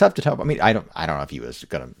 it's tough to tell. I mean, I don't know if he was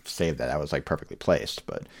gonna save that. That was perfectly placed,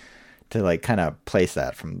 but to kind of place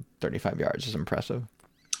that from 35 yards is impressive.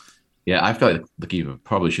 Yeah, I feel like the keeper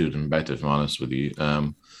probably should have done better, if I'm honest with you.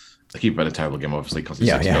 The keeper had a terrible game, obviously, because he's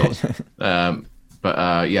 6 goals.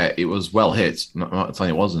 But yeah, it was well hit. Not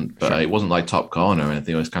saying it wasn't, but it wasn't top corner or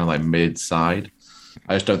anything. It was kind of mid side.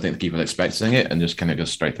 I just don't think the keeper was expecting it and just kind of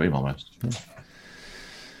goes straight through him almost. Yeah.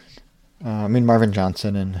 I mean, Marvin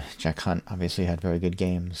Johnson and Jack Hunt obviously had very good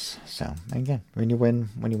games. So again, when you win,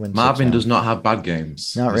 Marvin does not have bad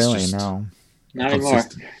games. Not really, no. Not anymore.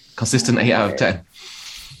 Consistent 8 out of 10.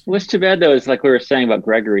 What's too bad though is we were saying about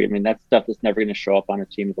Gregory. I mean, that stuff is never going to show up on a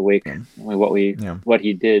team of the week. What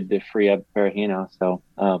he did to free up Berahino. So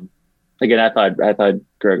again, I thought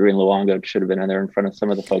Gregory and Luongo should have been in there in front of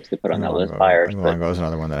some of the folks that put on that list higher. Luongo is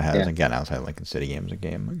another one that has again outside Lincoln City games a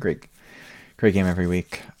game. Great game every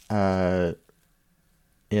week. In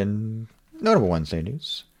notable Wednesday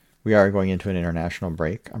news, we are going into an international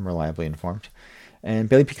break. I'm reliably informed, and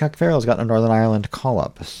Bailey Peacock Farrell's gotten a Northern Ireland call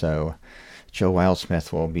up, so Joe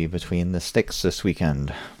Wildsmith will be between the sticks this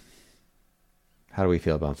weekend. How do we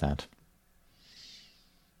feel about that?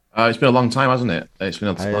 It's been a long time, hasn't it? It's been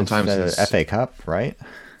a long time since FA Cup, right?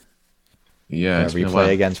 Yeah,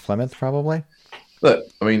 replay against Plymouth, probably. Look,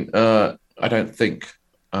 I mean, I don't think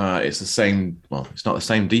it's the same. Well, it's not the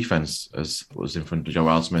same defense as was in front of Joe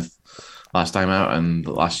Wildsmith last time out, and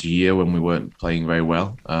last year when we weren't playing very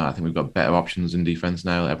well. I think we've got better options in defense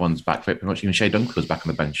now. Everyone's back fit pretty much. Even Shea Dunker was back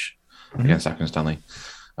on the bench against Accrington Stanley.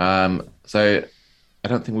 So I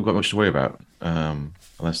don't think we've got much to worry about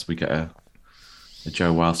unless we get a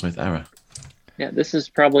Joe Wildsmith error. Yeah, this is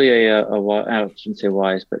probably I shouldn't say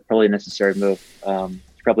wise, but probably a necessary move.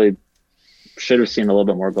 Probably should have seen a little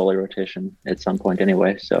bit more goalie rotation at some point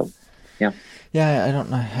anyway. So, yeah. Yeah, I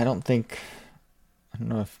don't know. I don't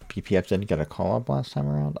know if PPF didn't get a call up last time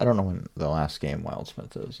around. I don't know when the last game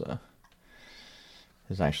Wildsmith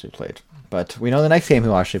is actually played. But we know the next game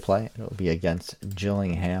he'll actually play. It'll be against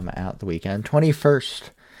Gillingham at the weekend. 21st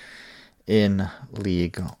in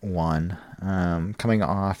League One. Coming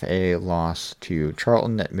off a loss to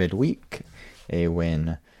Charlton at midweek. A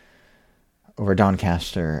win over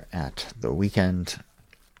Doncaster at the weekend.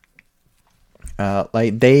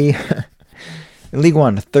 They... In League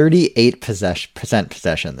One, 38%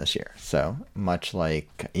 possession this year. So much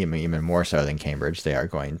like, even more so than Cambridge, they are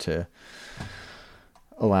going to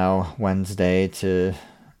allow Wednesday to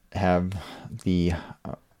have the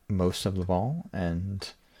most of the ball and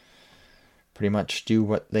pretty much do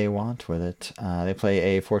what they want with it. They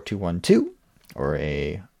play a 4-2-1-2 or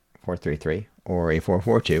a 4-3-3 or a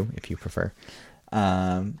 4-4-2 if you prefer.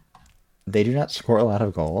 They do not score a lot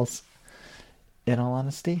of goals, in all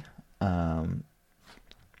honesty.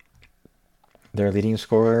 Their leading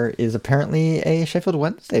scorer is apparently a Sheffield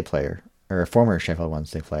Wednesday player, or a former Sheffield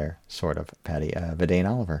Wednesday player, sort of, Paddy, Vidane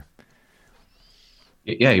Oliver.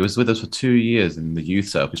 Yeah, he was with us for 2 years in the youth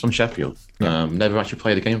setup. He's from Sheffield. Yeah. Never actually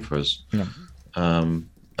played a game for us. Yeah.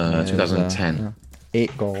 2010.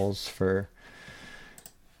 8 goals for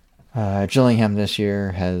Gillingham this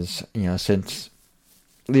year. Has, since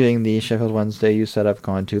leaving the Sheffield Wednesday youth setup,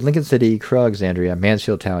 gone to Lincoln City, Crewe Alexandria,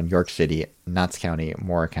 Mansfield Town, York City, Notts County,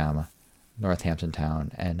 Morecambe, Northampton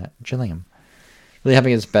Town, and Gillingham. Really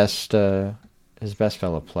having his best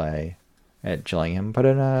fellow play at Gillingham. Put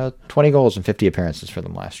in 20 goals and 50 appearances for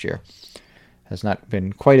them last year. Has not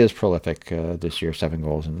been quite as prolific this year. 7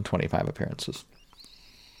 goals and 25 appearances.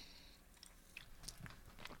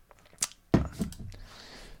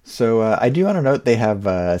 So I do want to note they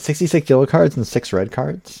have 66 yellow cards and 6 red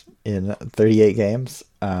cards in 38 games.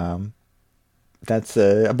 That's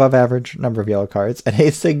an above average number of yellow cards and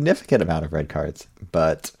a significant amount of red cards.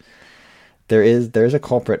 But there's a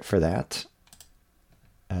culprit for that.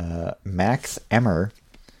 Max Emmer,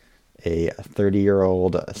 a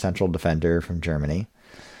 30-year-old central defender from Germany,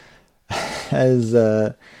 has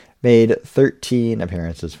made 13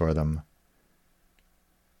 appearances for them.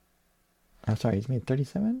 I'm sorry, he's made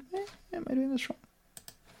 37? Am I doing this wrong?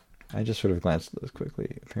 I just sort of glanced at those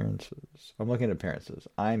quickly. Appearances. I'm looking at appearances.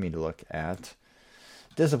 I need to look at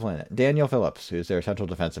discipline. Daniel Phillips, who's their central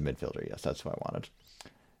defensive midfielder. Yes, that's what I wanted.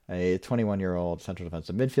 A 21-year-old central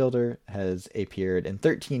defensive midfielder has appeared in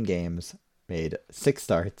 13 games, made 6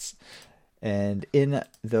 starts, and in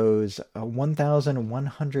those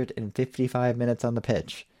 1,155 minutes on the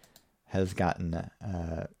pitch, has gotten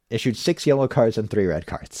issued 6 yellow cards and 3 red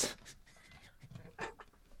cards.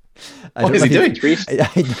 What is he doing? Three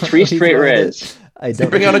straight reds.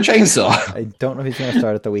 Bring out a chainsaw. I don't know if he's going to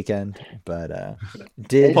start at the weekend, but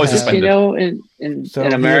did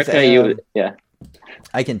in America,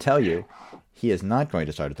 I can tell you, he is not going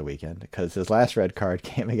to start at the weekend because his last red card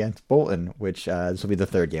came against Bolton, which this will be the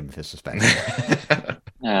 3rd game of his suspension.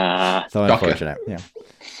 So unfortunate. Yeah.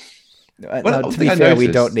 Now, to be fair, we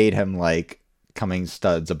don't need him like coming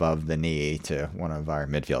studs above the knee to one of our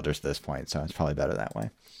midfielders at this point, so it's probably better that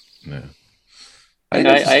way. Yeah.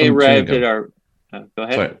 I arrived at our. Go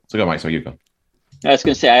ahead. Sorry. So go, Mike. So you go. I was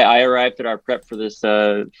going to say I arrived at our prep for this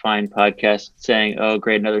fine podcast saying, "Oh,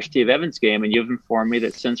 great, another Steve Evans game," and you've informed me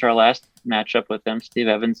that since our last matchup with them, Steve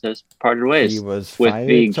Evans has parted ways. He was fired.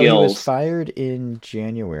 He was fired in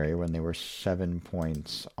January when they were 7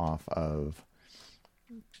 points off of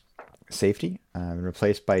safety,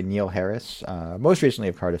 replaced by Neil Harris, most recently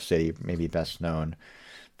of Cardiff City, maybe best known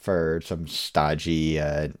for some stodgy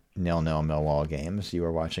 0-0 Millwall games you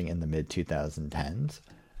were watching in the mid-2010s.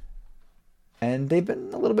 And they've been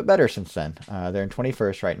a little bit better since then. They're in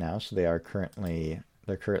 21st right now, so they're currently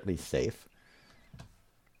safe.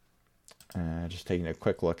 Just taking a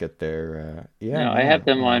quick look at their... I have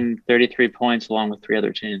them on 33 points along with 3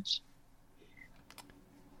 other teams.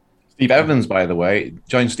 Steve Evans, by the way,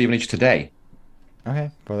 joined Stevenage today. Okay,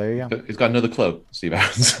 well, there you go. He's got another club, Steve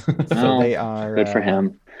Evans. So they are... Good for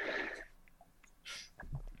him.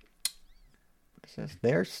 Are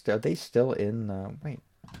they still in... wait.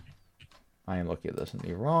 I am looking at this in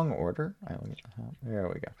the wrong order. There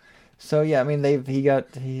we go. So, yeah, I mean, they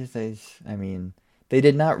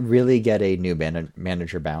did not really get a new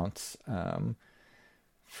manager bounce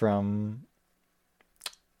from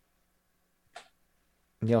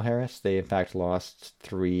Neil Harris. They, in fact, lost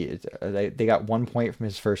 3. They got 1 point from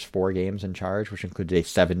his first 4 games in charge, which included a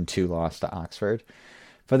 7-2 loss to Oxford.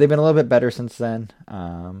 But they've been a little bit better since then.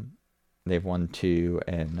 They've won 2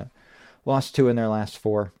 and lost 2 in their last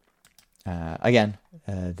 4. Again,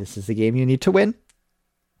 this is the game you need to win.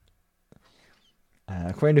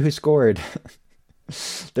 According to Who Scored,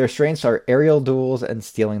 their strengths are aerial duels and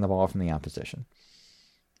stealing the ball from the opposition.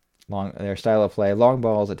 Their style of play, long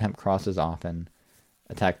balls, attempt crosses often,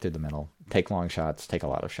 attack through the middle, take long shots, take a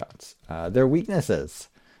lot of shots. Their weaknesses,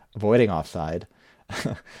 avoiding offside,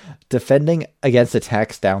 defending against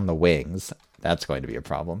attacks down the wings, that's going to be a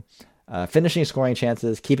problem. Finishing scoring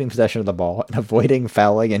chances, keeping possession of the ball, and avoiding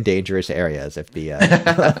fouling in dangerous areas. If the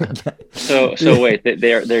so wait,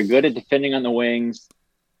 they're good at defending on the wings,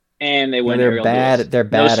 and they win. They're bad. They're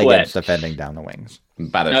bad against defending down the wings.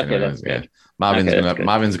 Bad at that's good.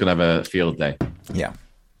 Marvin's gonna have a field day. Yeah,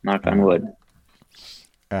 knock on wood.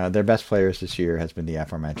 Their best players this year has been the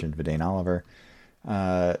aforementioned Vidane Oliver,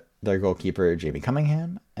 their goalkeeper Jamie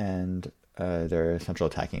Cunningham, and their central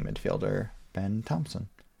attacking midfielder Ben Thompson.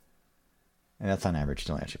 And that's on average. He's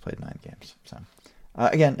only actually played 9 games. So,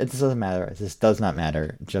 again, it doesn't matter. This does not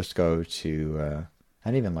matter. Just go to...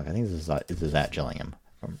 I didn't even look. I think this is at Gillingham.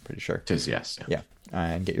 I'm pretty sure. It is, yes. Yeah.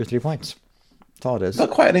 And get your 3 points. That's all it is. They've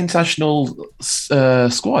got quite an international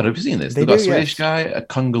squad. Have you seen this? They've got a Swedish guy, a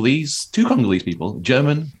Congolese, 2 Congolese people,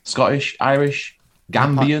 German, Scottish, Irish,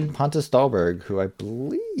 Gambian. Pontus Dahlberg, who I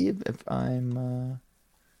believe, if I'm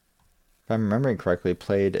remembering correctly,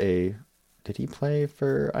 played a... Did he play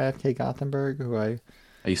for IFK Gothenburg?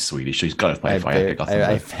 He's Swedish, so he's got to play for IFK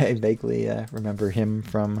Gothenburg. I vaguely remember him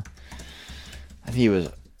from... I think he was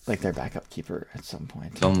like their backup keeper at some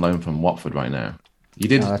point. He's on loan from Watford right now. He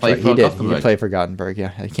did play for Gothenburg. He did play for Gothenburg, yeah.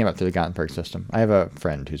 He came up through the Gothenburg system. I have a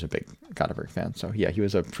friend who's a big Gothenburg fan, so yeah, he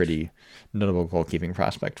was a pretty notable goalkeeping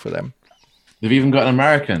prospect for them. They've even got an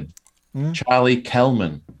American, Charlie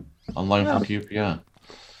Kellman, on loan from QPR.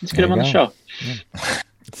 Let's get him on the show. Yeah.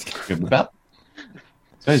 Give him the bell.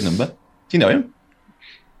 So his number. Do you know him?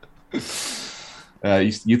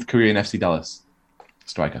 Youth career in FC Dallas.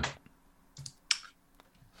 Striker.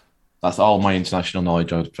 That's all my international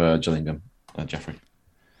knowledge of Gillingham, Jeffrey.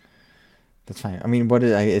 That's fine. I mean,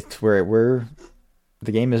 we're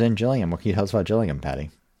The game is in Gillingham. What can you tell us about Gillingham, Patty?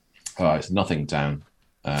 Oh, it's nothing town.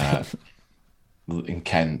 In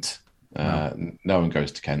Kent. No one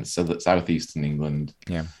goes to Kent. So that's southeastern England.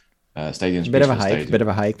 Yeah. Stadium's a bit of a hike. Stadium. Bit of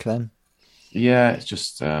a hike then. Yeah, it's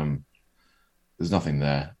just there's nothing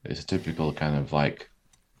there. It's a typical kind of like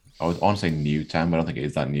I want to say new town, but I don't think it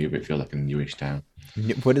is that new. But it feels like a newish town.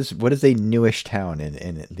 What is a newish town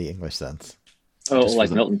in the English sense? Oh, like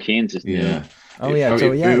Milton Keynes is new. Yeah. Oh yeah.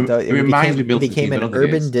 So it became an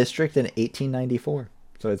urban district in 1894.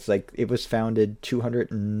 So it's like it was founded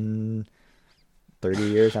 230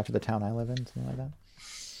 years after the town I live in, something like that.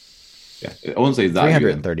 Yeah, I won't say that.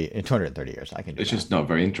 230 years. I can. It's just not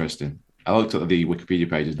very interesting. I looked at the Wikipedia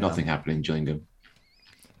page. There's nothing happening in Gillingham.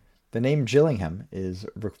 The name Gillingham is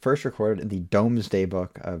first recorded in the Domesday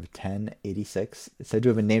Book of 1086. It's said to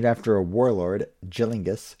have been named after a warlord,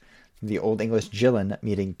 Gillingus, from the Old English Gillin,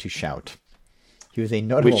 meaning to shout. He was a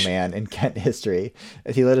notable man in Kent history,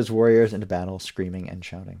 as he led his warriors into battle, screaming and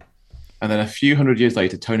shouting. And then a few hundred years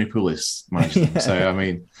later, Tony Poulis managed them. So, I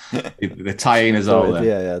mean, the tie-in is all there.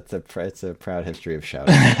 Yeah, it's a proud history of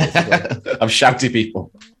shouting. Of shouty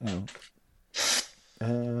people.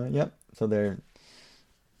 Oh. Yep. So they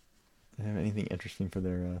have anything interesting for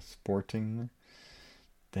their sporting?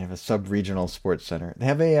 They have a sub-regional sports center. They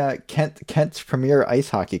have a Kent's premier ice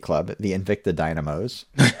hockey club, the Invicta Dynamos.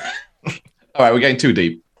 All right, we're getting too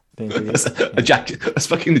deep. Let's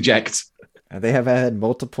fucking eject. They have had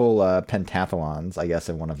multiple pentathlons, I guess,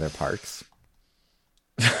 in one of their parks.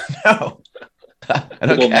 No.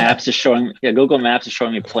 Google Maps is showing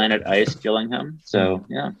me Planet Ice Gillingham. So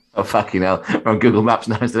yeah. Oh fucking hell! We're on Google Maps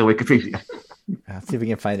now instead of Wikipedia. Let's see if we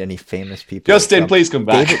can find any famous people. Justin, please come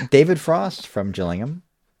back. David Frost from Gillingham.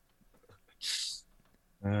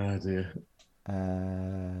 Oh dear.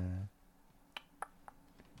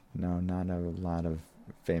 No, not a lot of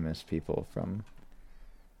famous people from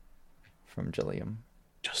Gillingham.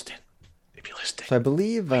 Justin, if you're listening, so I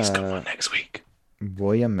believe please come on next week.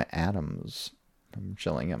 William Adams from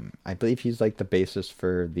Gillingham. I believe he's like the basis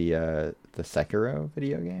for the Sekiro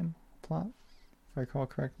video game plot, if I recall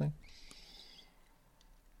correctly.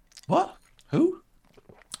 What? Who?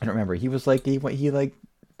 I don't remember. He was like he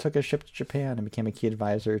took a ship to Japan and became a key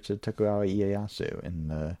advisor to Tokugawa Ieyasu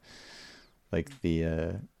in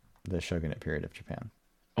the shogunate period of Japan.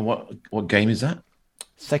 And what game is that?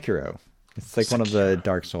 Sekiro. It's like one of the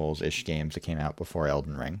Dark Souls-ish games that came out before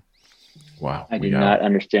Elden Ring. Wow. I do not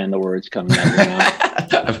understand the words coming out of your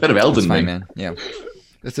mouth. I've heard of Elden Ring. Man. Yeah.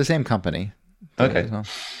 It's the same company. Okay. Well.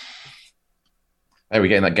 Hey, we're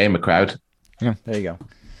getting that gamer crowd. Yeah, there you go.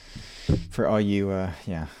 For all you all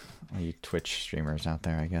you Twitch streamers out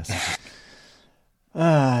there, I guess. Do we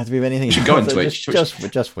have anything? You should go on Twitch. Just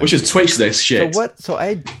we should Twitch this shit.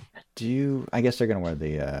 I guess they're gonna wear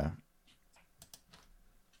they're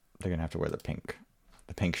gonna have to wear the pink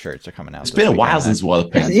shirts are coming out. It's been a while since wore the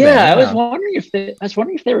pink. Yeah, I was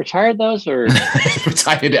wondering if they retired those or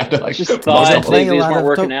retired after like just thought these weren't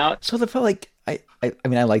working out. So they felt like I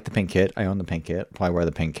mean I like the pink kit. I own the pink kit. Probably wear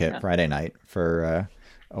the pink kit Friday night for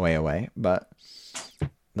OAOA, but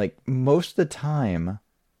like most of the time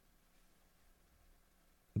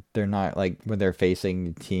they're not like when they're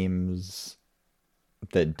facing teams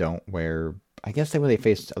that don't wear. I guess when they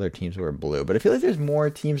face other teams who wear blue, but I feel like there's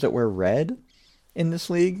more teams that wear red in this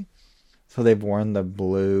league, so they've worn the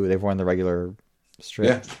blue. They've worn the regular strip.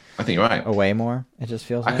 Yeah, I think you're right. Away more. It just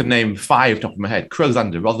feels. I could name 5 top of my head: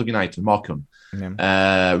 Crowsander, Rotherham United, Morecambe,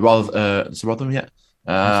 Rotherham, yeah.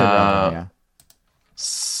 Yeah.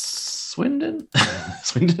 Swindon,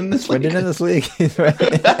 Swindon in this league.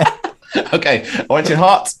 Okay, I went in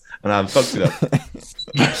hot and I fucked it up.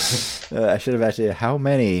 I should have actually. How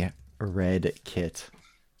many red kit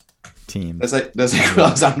teams? There's a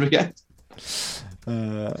Alexander yet.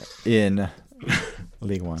 In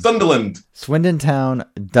League One. Sunderland. Swindon Town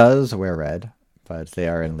does wear red, but they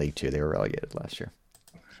are in League Two. They were relegated last year.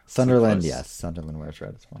 Sunderland, yes. Sunderland wears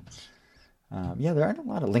red as well. There aren't a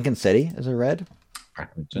lot of. Lincoln City is a red.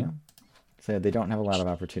 Yeah. So they don't have a lot of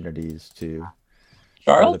opportunities to.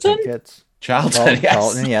 Charlton? Charlton, yes.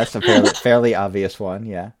 Charlton, yes. A fairly obvious one,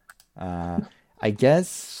 yeah. I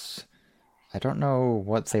guess. I don't know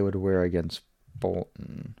what they would wear against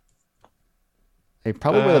Bolton. They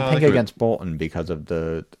probably wear the pink against Bolton because of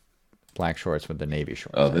the black shorts with the navy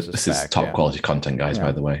shorts. Oh, this is top quality content, guys,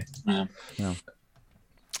 by the way. Yeah.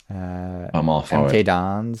 I'm all for MK it.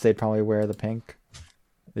 Dons, they'd probably wear the pink.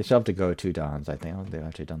 They still have to go to Dons, I think. I don't think they've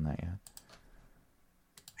actually done that yet.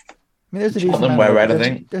 I mean, there's a Cheltenham wear red, I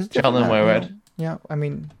think. Cheltenham wear red. Yeah, I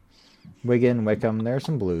mean, Wigan, Wickham, there's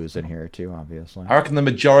some blues in here too, obviously. I reckon the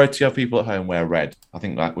majority of people at home wear red. I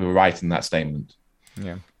think we were right in that statement.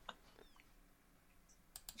 Yeah.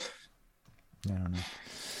 I don't know.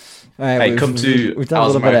 All right, hey, we've done a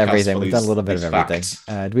little bit of everything. We've done a little bit of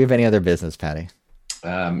everything. Do we have any other business, Patty?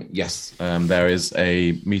 Yes. There is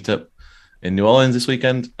a meetup in New Orleans this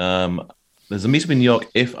weekend. There's a meetup in New York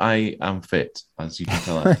if I am fit, as you can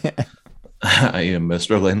tell. I am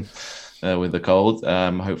struggling with the cold.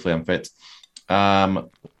 Hopefully I'm fit.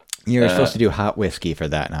 You're supposed to do hot whiskey for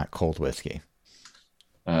that, not cold whiskey.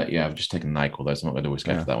 Yeah, I've just taken NyQuil, though, so I'm not going to do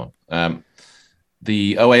whiskey for that one.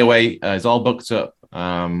 The OAOA is all booked up,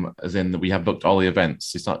 as in we have booked all the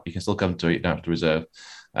events. It's not, you can still come to it, you don't have to reserve.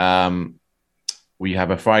 We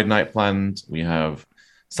have a Friday night planned. We have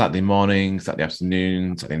Saturday morning, Saturday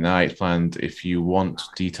afternoon, Saturday night planned. If you want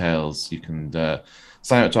details, you can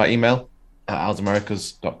sign up to our email at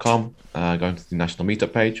owlsamericas.com, going to the national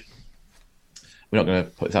meetup page. We're not going to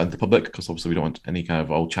put this out into the public because obviously we don't want any kind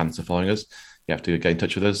of old chance of following us. You have to get in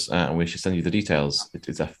touch with us and we should send you the details.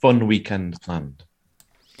 It's a fun weekend planned.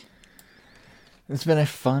 It's been a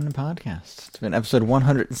fun podcast. It's been episode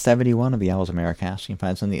 171 of the Owls Americast. You can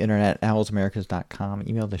find us on the internet at owlsamericas.com.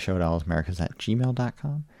 Email the show at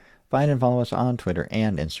owlsamericas@gmail.com. Find and follow us on Twitter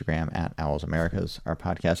and Instagram at owlsamericas. Our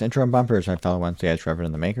podcast intro and bumpers are Fellow Wednesday as Trevor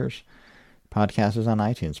and the Makers. Podcast is on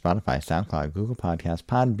iTunes, Spotify, SoundCloud, Google Podcasts,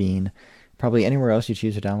 Podbean, probably anywhere else you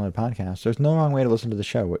choose to download podcasts. There's no wrong way to listen to the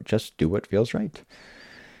show. Just do what feels right.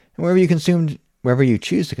 And wherever you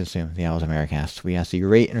choose to consume the Owls Americast, we ask that you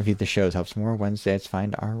rate and review the shows. Helps more Wednesdays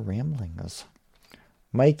find our ramblings.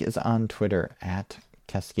 Mike is on Twitter at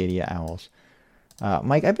Cascadia Owls.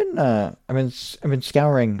 Mike, I've been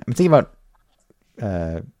scouring. I'm thinking about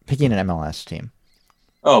picking an MLS team.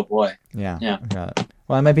 Oh boy. Yeah.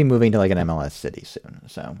 Well, I might be moving to like an MLS city soon,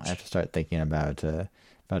 so I have to start thinking about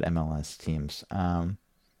MLS teams. I'm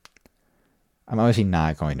obviously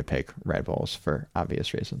not going to pick Red Bulls for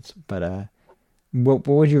obvious reasons, but what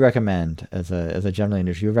would you recommend as a general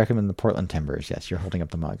industry? You would recommend the Portland Timbers. Yes, you're holding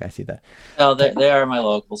up the mug. I see that. Oh, they are my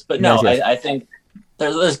locals, but no, yes. I think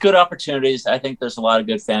there's good opportunities. I think there's a lot of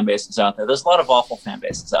good fan bases out there. There's a lot of awful fan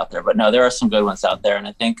bases out there, but no, there are some good ones out there, and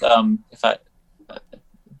I think I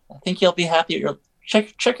think you'll be happy.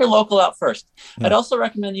 Check your local out first. Yeah. I'd also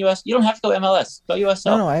recommend US. You don't have to go MLS. Go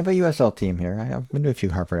USL. No, I have a USL team here. I've been to a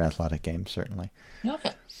few Harvard Athletic games, certainly.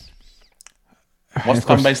 Okay. What's the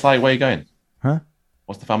fan base like where you're going? Huh?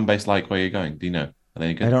 What's the fan base like where you're going? Do you know? Are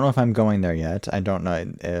they good? I don't know if I'm going there yet. I don't know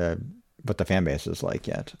what the fan base is like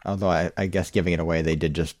yet. Although I guess giving it away, they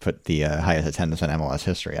did just put the highest attendance in MLS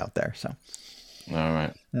history out there. So. All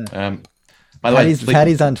right. Yeah.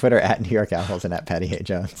 Patty's on Twitter at New York Owls and at Patty A.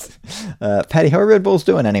 Jones. Patty, how are Red Bulls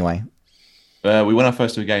doing anyway? We won our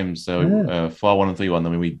first two games, so 4-1 and 3-1.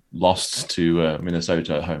 Then we lost to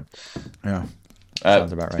Minnesota at home. Yeah,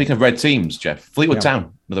 sounds about right. Speaking of red teams, Jeff, Fleetwood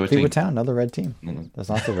Town, another red team. Fleetwood Town, another red team. Mm-hmm.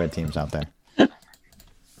 There's lots of red teams out there.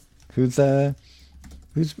 Who's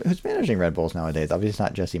managing Red Bulls nowadays? Obviously, it's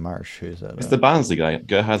not Jesse Marsh. It's the Barnsley guy,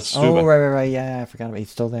 Gerhard Struber. Oh, right. Yeah, I forgot about.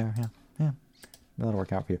 He's still there. Yeah. That'll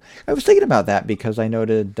work out for you. I was thinking about that because I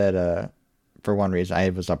noted that for one reason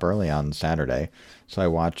I was up early on Saturday, so I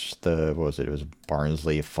watched It was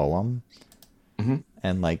Barnsley Fulham, and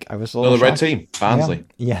I was a little red team, Barnsley.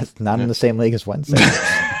 Yeah. Yes, not in the same league as Wednesday.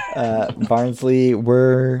 Barnsley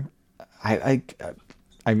were I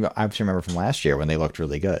obviously remember from last year when they looked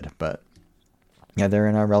really good, but yeah, they're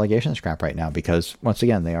in a relegation scrap right now because, once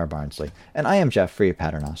again, they are Barnsley. And I am Jeffrey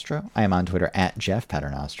Paternostro. I am on Twitter at Jeff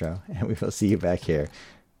Paternostro, and we will see you back here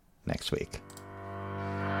next week.